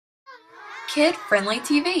kid-friendly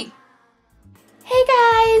TV. Hey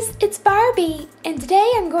guys, it's Barbie, and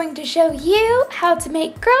today I'm going to show you how to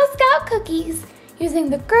make Girl Scout cookies using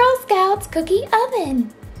the Girl Scouts cookie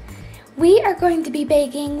oven. We are going to be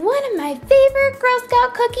baking one of my favorite Girl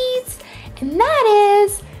Scout cookies, and that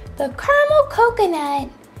is the caramel coconut.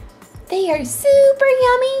 They are super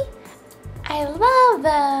yummy. I love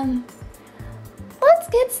them. Let's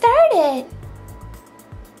get started.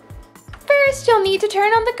 First, you'll need to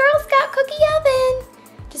turn on the Girl Scout cookie oven.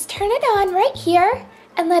 Just turn it on right here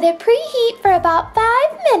and let it preheat for about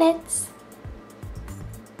 5 minutes.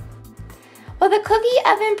 While the cookie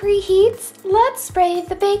oven preheats, let's spray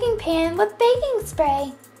the baking pan with baking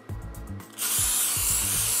spray.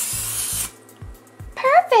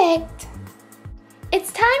 Perfect!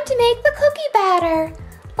 It's time to make the cookie batter.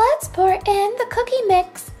 Let's pour in the cookie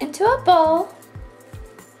mix into a bowl.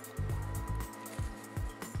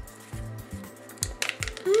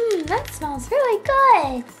 That smells really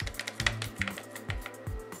good.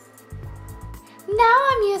 Now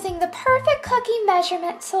I'm using the perfect cookie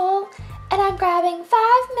measurement tool and I'm grabbing 5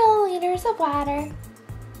 milliliters of water.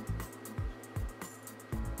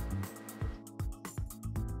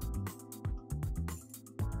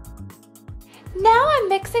 Now I'm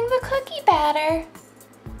mixing the cookie batter.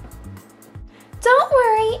 Don't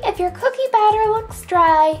worry if your cookie batter looks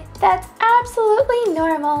dry, that's absolutely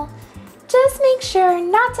normal. Just make sure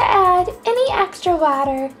not to add any extra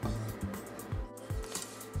water.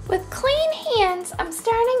 With clean hands, I'm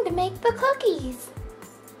starting to make the cookies.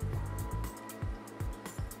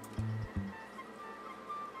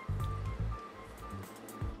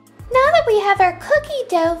 Now that we have our cookie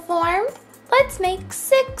dough formed, let's make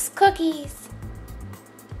 6 cookies.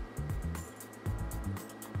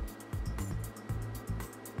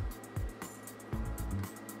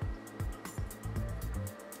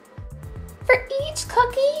 For each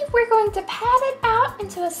cookie, we're going to pat it out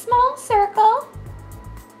into a small circle.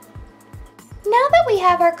 Now that we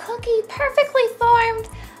have our cookie perfectly formed,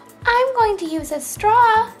 I'm going to use a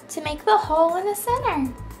straw to make the hole in the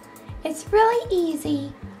center. It's really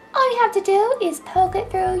easy. All you have to do is poke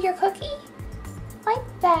it through your cookie, like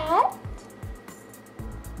that.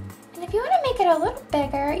 And if you want to make it a little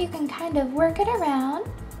bigger, you can kind of work it around.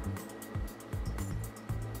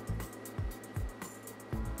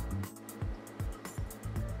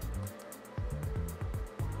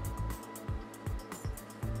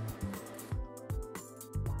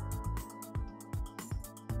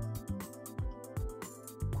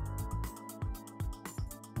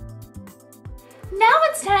 Now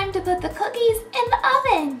it's time to put the cookies in the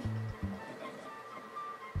oven.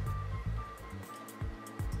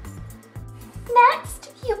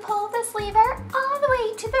 Next, you pull this lever all the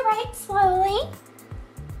way to the right slowly.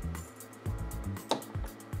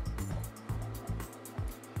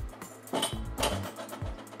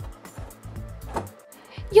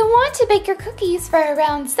 You'll want to bake your cookies for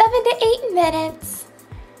around 7 to 8 minutes.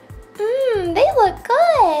 They look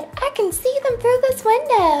good. I can see them through this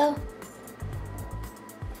window.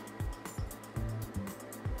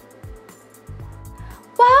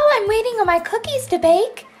 While I'm waiting on my cookies to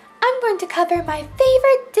bake, I'm going to cover my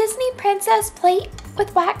favorite Disney princess plate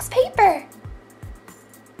with wax paper.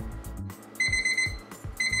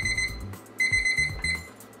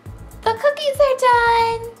 The cookies are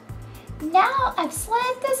done. Now I've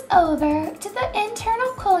slid this over to the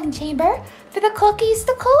internal cooling chamber for the cookies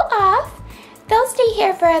to cool off. They'll stay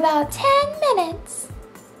here for about 10 minutes.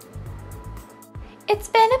 It's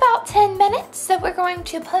been about 10 minutes, so we're going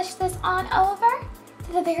to push this on over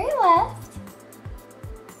to the very left.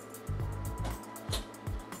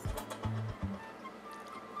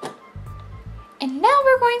 And now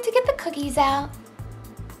we're going to get the cookies out.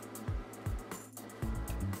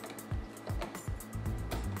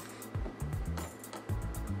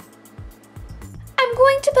 I'm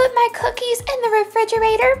going to put my cookies in the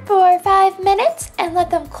refrigerator for 5 minutes and let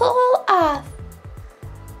them cool off.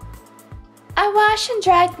 I washed and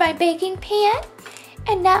dried my baking pan,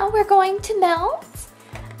 and now we're going to melt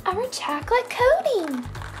our chocolate coating.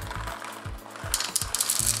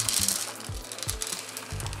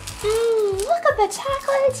 Look at the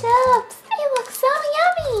chocolate chips. They look so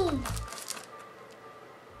yummy.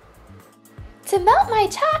 To melt my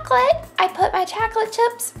chocolate, I put my chocolate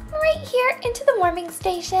chips right here into the warming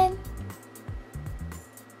station.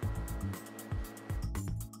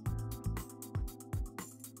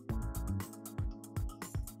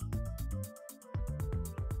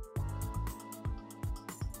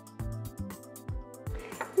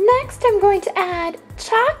 Next, I'm going to add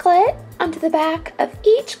chocolate onto the back of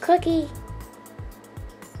each cookie.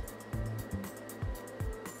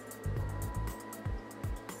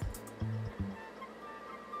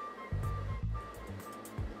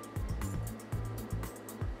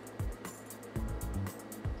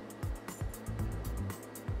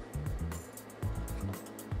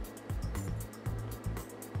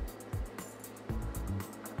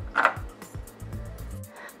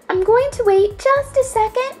 going to wait just a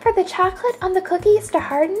second for the chocolate on the cookies to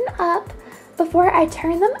harden up before I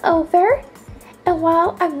turn them over. And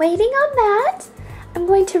while I'm waiting on that, I'm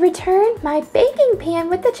going to return my baking pan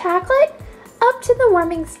with the chocolate up to the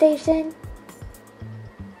warming station.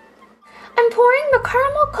 I'm pouring the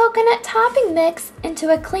caramel coconut topping mix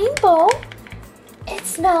into a clean bowl. It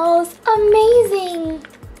smells amazing.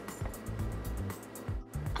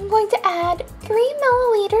 I'm going to add 3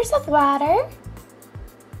 milliliters of water.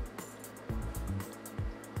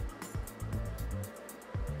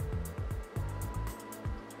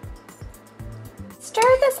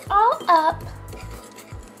 Stir this all up.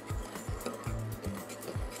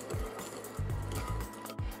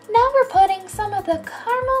 Now we're putting some of the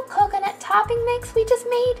caramel coconut topping mix we just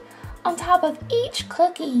made on top of each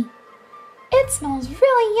cookie. It smells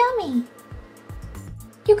really yummy.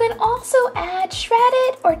 You can also add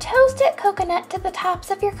shredded or toasted coconut to the tops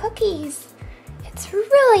of your cookies. It's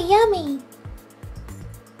really yummy.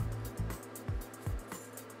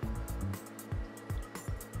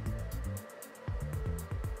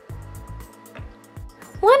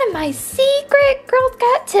 One of my secret Girl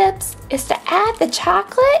Scout tips is to add the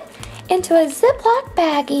chocolate into a Ziploc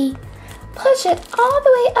baggie. Push it all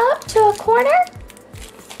the way up to a corner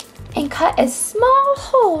and cut a small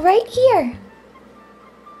hole right here.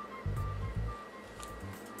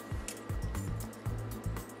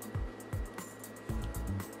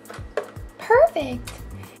 Perfect.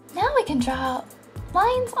 Now we can draw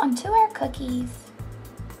lines onto our cookies.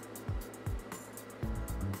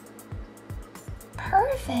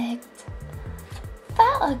 Perfect.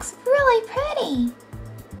 That looks really pretty.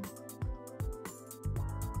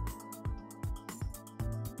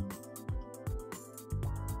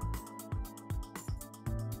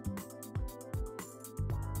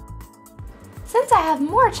 Since I have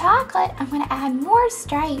more chocolate, I'm going to add more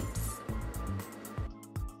stripes.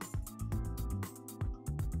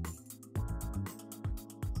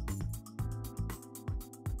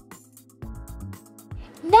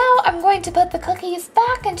 Now I'm going to put the cookies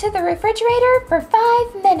back into the refrigerator for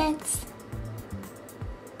 5 minutes.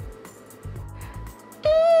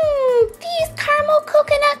 These caramel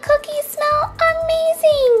coconut cookies smell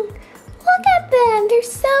amazing! Look at them, they're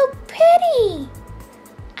so pretty!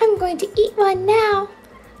 I'm going to eat one now.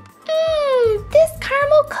 This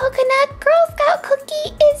caramel coconut Girl Scout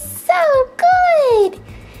cookie is so good!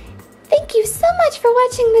 Thank you so much for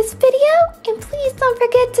watching this video, and please don't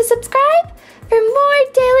forget to subscribe for more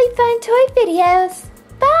daily fun toy videos.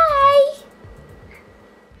 Bye!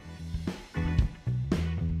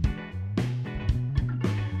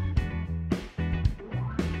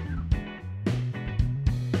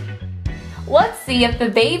 Let's see if the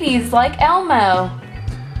babies like Elmo.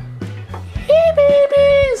 Hey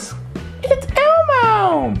babies! It's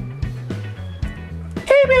Elmo!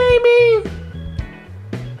 Hey baby!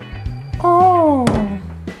 Oh,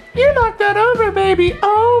 you knocked that over, baby,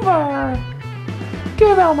 over!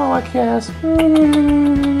 Give Elmo a kiss.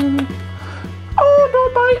 Oh,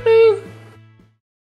 don't bite me!